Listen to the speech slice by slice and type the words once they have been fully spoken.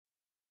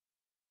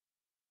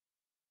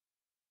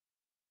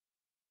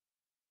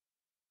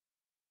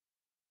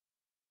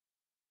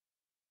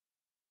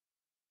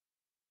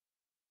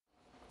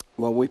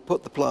Well, we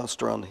put the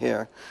plaster on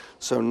here,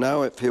 so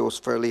now it feels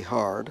fairly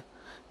hard.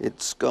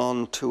 It's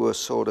gone to a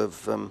sort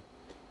of,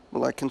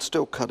 well, I can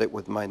still cut it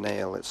with my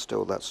nail, it's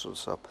still that sort of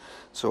stuff.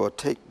 So I'll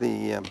take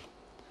the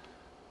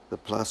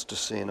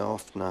plasticine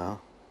off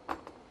now.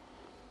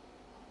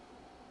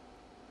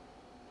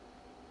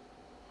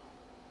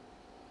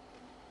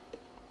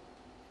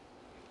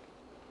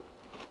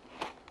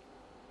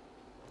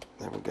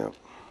 There we go.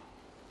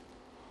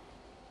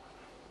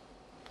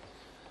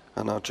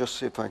 And I'll just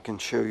see if I can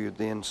show you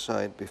the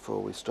inside before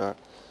we start.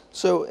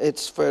 So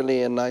it's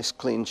fairly a nice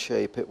clean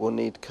shape. It will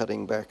need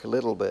cutting back a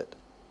little bit,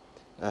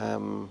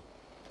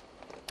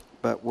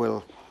 but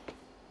we'll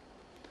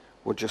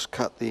just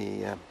cut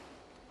the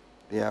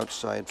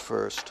outside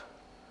first.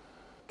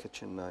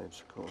 Kitchen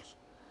knives, of course.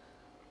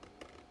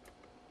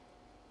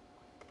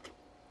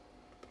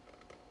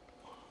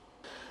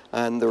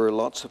 And there are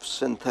lots of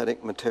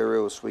synthetic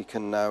materials we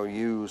can now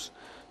use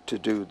to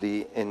do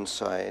the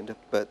inside,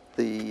 but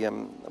the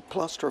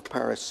plaster of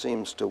Paris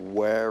seems to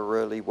wear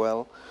really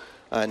well,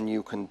 and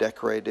you can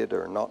decorate it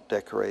or not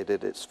decorate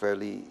it. It's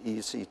fairly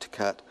easy to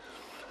cut.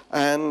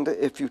 And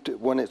if you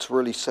when it's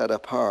really set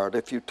up hard,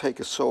 if you take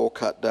a saw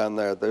cut down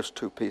there, those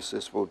two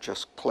pieces will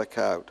just click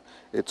out.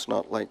 It's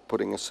not like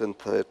putting a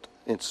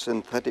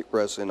synthetic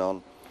resin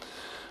on,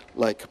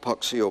 like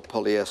epoxy or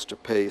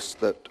polyester paste,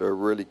 that are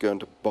really going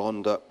to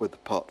bond up with the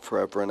pot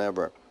forever and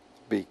ever,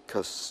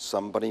 because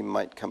somebody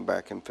might come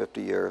back in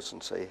 50 years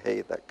and say,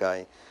 hey, that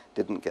guy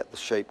didn't get the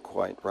shape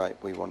quite right,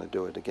 we want to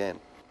do it again.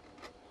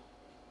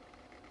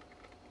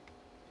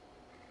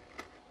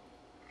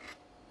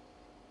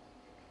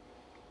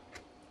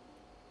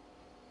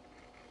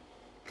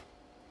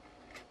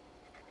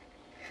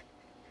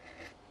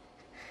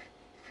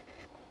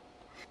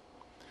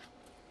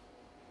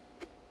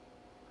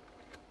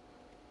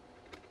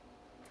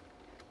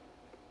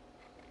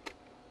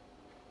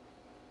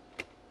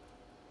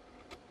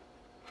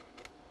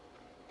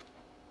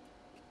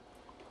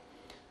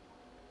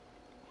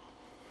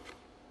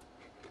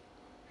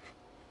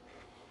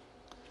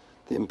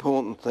 The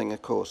important thing,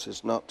 of course,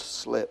 is not to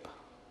slip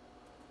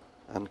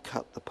and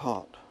cut the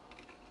pot.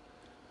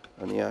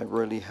 And yeah, I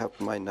really have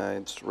my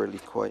knives really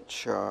quite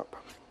sharp.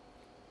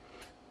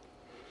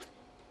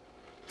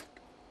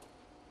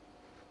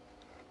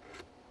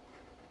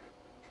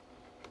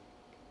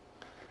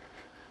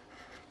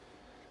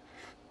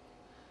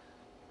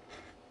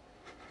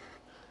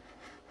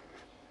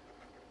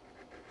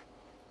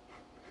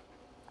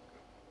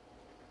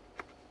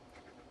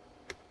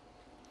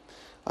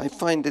 I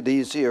find it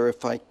easier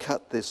if I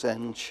cut this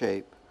end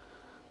shape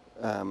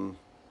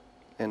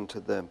into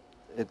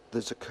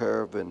there's a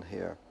curve in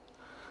here,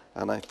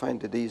 and I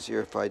find it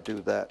easier if I do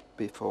that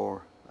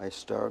before I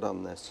start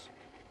on this.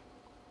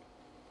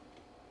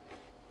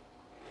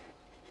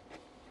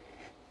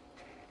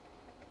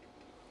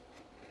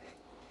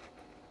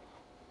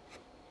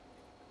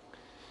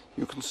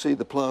 You can see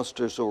the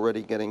plaster's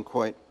already getting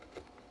quite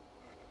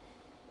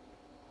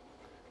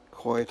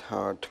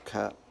hard to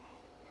cut.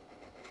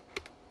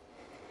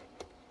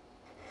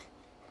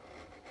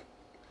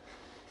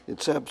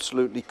 It's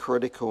absolutely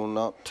critical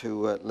not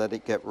to let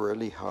it get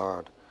really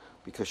hard,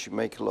 because you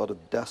make a lot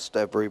of dust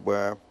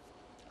everywhere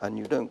and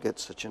you don't get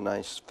such a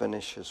nice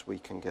finish as we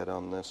can get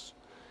on this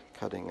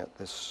cutting at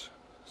this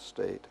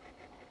state.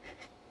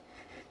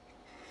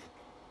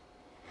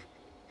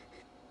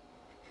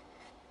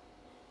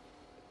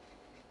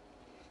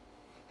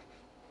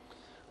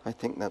 I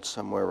think that's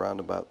somewhere around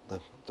about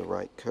the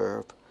right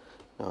curve.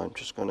 Now I'm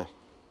just going to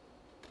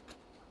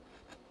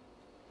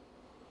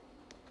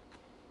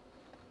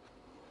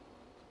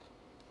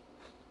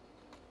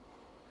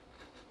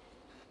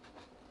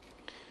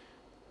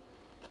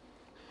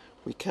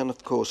we can,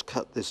 of course,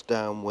 cut this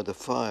down with a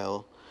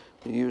file.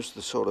 We use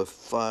the sort of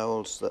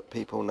files that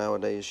people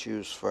nowadays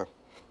use for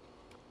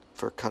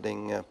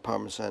cutting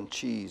Parmesan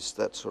cheese,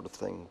 that sort of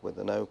thing, with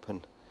an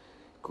open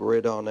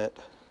grid on it.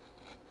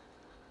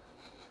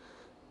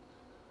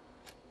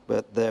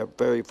 But they're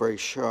very, very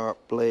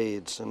sharp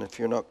blades, and if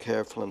you're not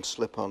careful and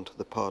slip onto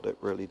the pot, it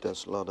really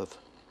does a lot of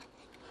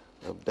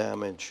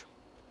damage.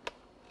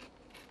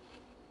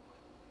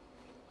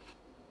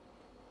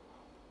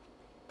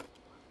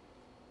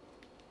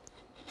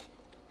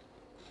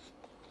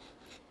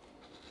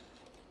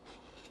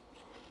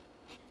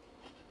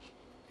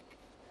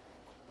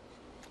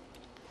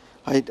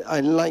 I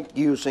like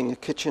using a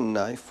kitchen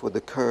knife with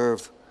a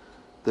curve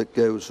that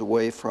goes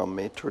away from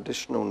a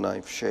traditional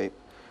knife shape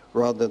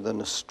rather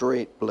than a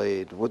straight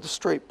blade. With a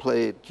straight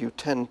blade you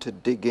tend to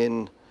dig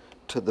in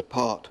to the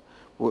pot,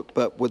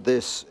 but with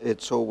this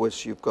it's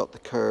always, you've got the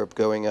curve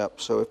going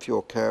up, so if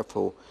you're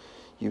careful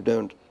you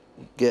don't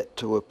get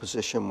to a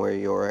position where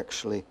you're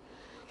actually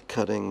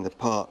cutting the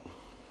pot.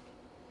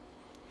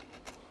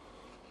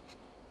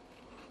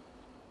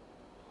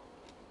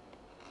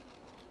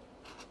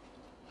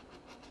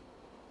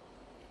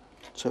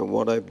 So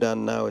what I've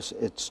done now is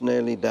it's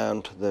nearly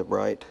down to the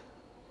right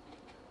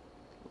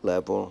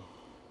level.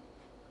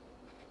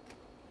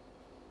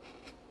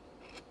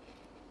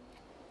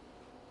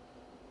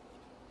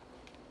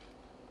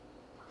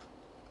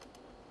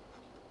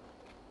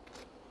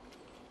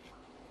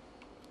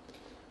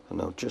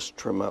 And I'll just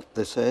trim up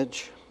this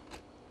edge.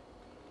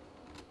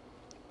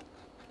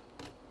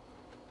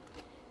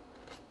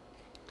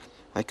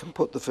 I can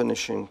put the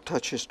finishing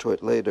touches to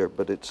it later,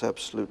 but it's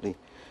absolutely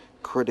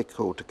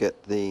critical to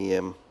get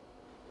the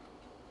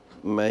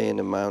main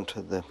amount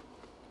of the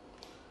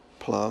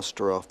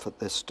plaster off at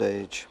this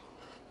stage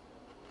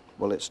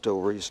while it's still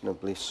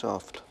reasonably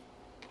soft.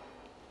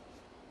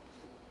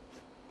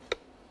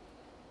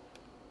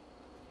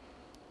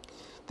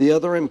 The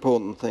other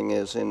important thing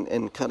is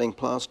in cutting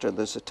plaster,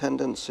 there's a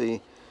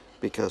tendency,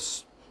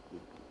 because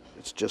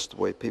it's just the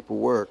way people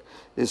work,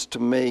 is to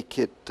make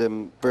it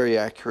very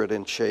accurate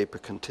in shape, a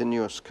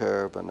continuous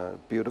curve and a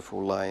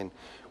beautiful line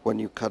when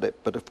you cut it.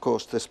 But of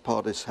course this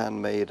pot is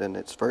handmade and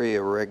it's very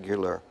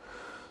irregular.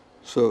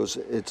 So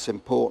it's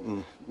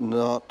important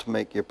not to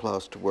make your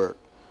plaster work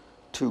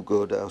too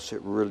good, else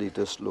it really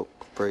does look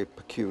very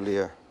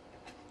peculiar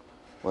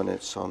when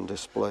it's on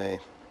display.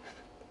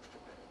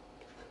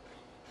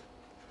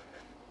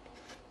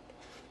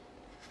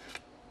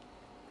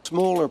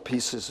 Smaller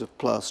pieces of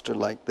plaster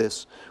like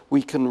this,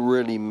 we can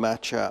really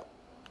match up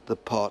the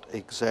pot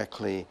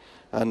exactly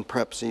and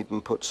perhaps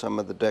even put some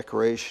of the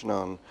decoration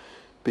on,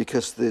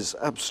 because there's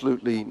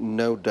absolutely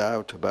no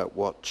doubt about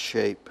what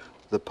shape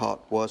the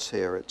pot was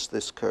here. It's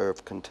this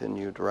curve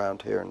continued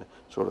around here in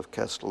sort of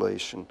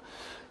castellation.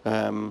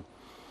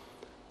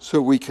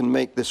 So we can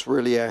make this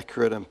really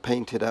accurate and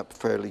paint it up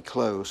fairly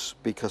close,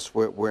 because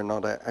we're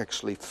not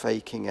actually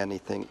faking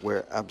anything.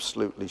 We're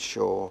absolutely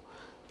sure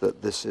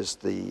that this is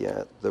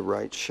the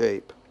right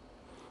shape.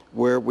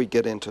 Where we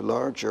get into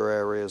larger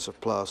areas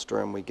of plaster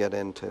and we get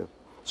into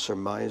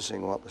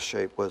surmising what the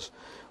shape was,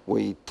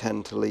 we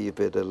tend to leave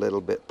it a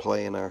little bit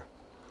plainer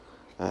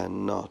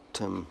and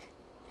not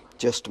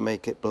just to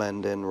make it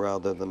blend in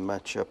rather than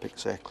match up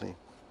exactly.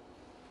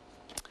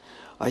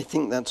 I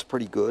think that's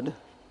pretty good.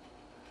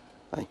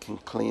 I can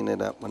clean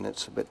it up when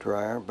it's a bit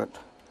drier, but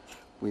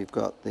we've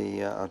got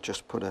the, I'll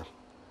just put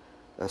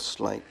a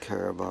slight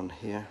curve on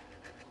here.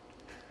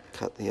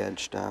 Cut the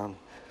edge down.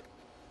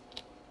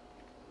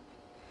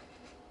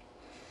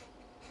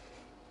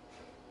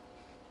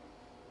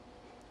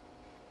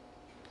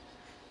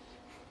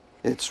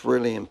 It's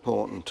really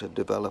important to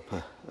develop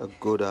a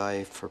good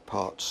eye for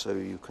pots, so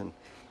you can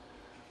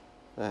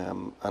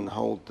and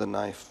hold the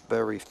knife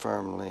very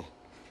firmly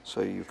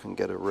so you can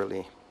get a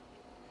really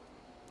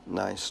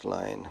nice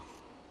line.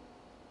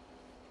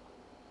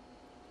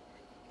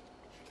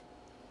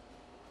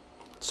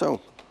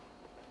 So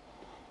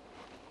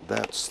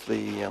that's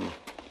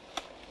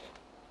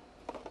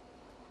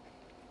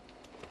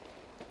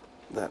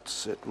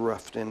it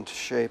roughed into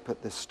shape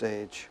at this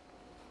stage.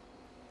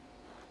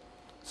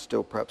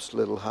 Still perhaps a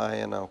little high,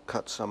 and I'll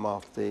cut some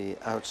off the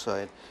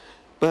outside.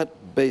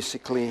 But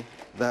basically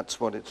that's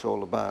what it's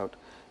all about.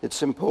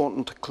 It's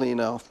important to clean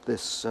off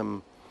this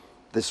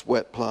this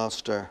wet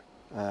plaster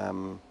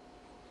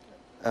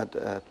at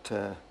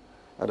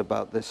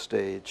about this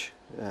stage,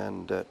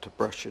 and to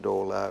brush it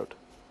all out.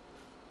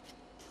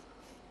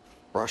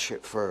 Brush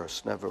it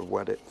first, never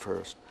wet it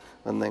first,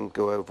 and then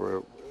go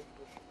over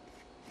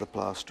the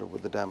plaster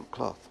with a damp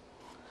cloth.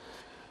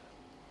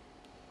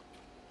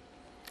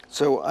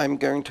 So I'm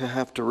going to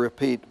have to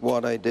repeat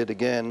what I did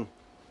again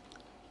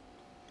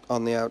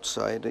on the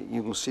outside.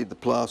 You can see the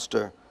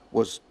plaster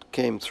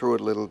came through a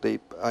little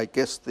deep. I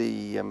guess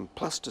the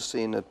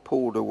plasticine had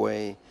pulled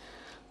away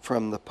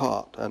from the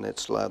pot, and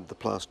it's allowed the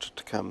plaster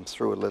to come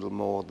through a little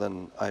more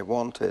than I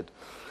wanted,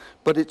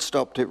 but it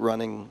stopped it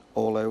running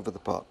all over the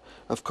pot.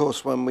 Of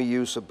course, when we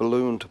use a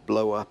balloon to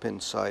blow up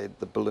inside,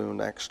 the balloon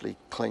actually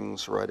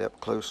clings right up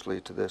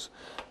closely to this.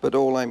 But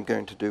all I'm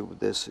going to do with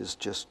this is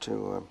just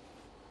to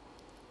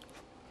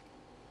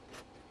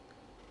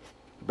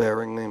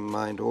bearing in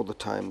mind all the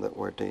time that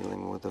we're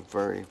dealing with a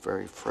very,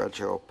 very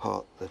fragile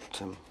pot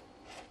that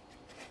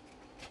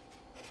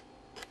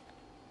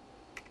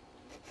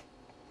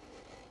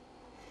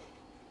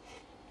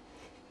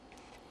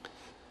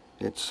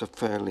it's a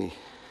fairly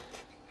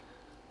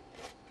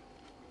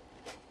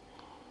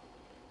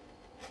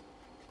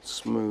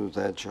smooth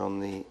edge on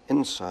the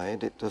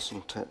inside.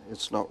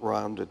 It's not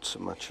rounded so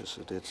much as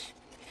it is.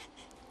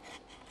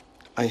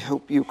 I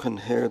hope you can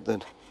hear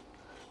the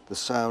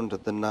sound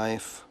of the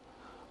knife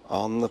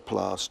on the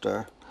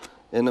plaster.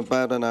 In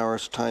about an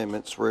hour's time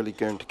it's really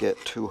going to get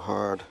too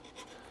hard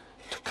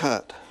to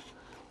cut.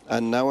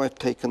 And now I've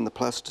taken the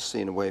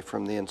plasticine away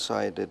from the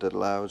inside, it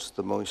allows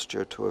the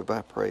moisture to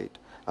evaporate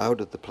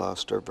out of the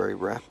plaster very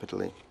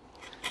rapidly.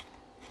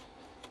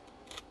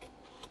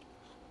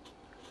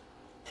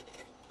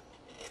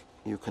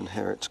 You can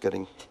hear it's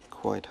getting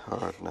quite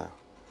hard now.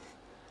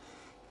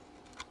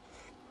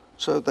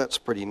 So that's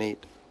pretty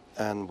neat,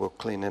 and we'll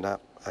clean it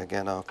up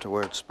again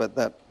afterwards. But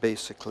that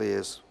basically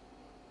is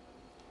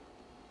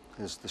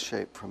the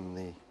shape from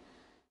the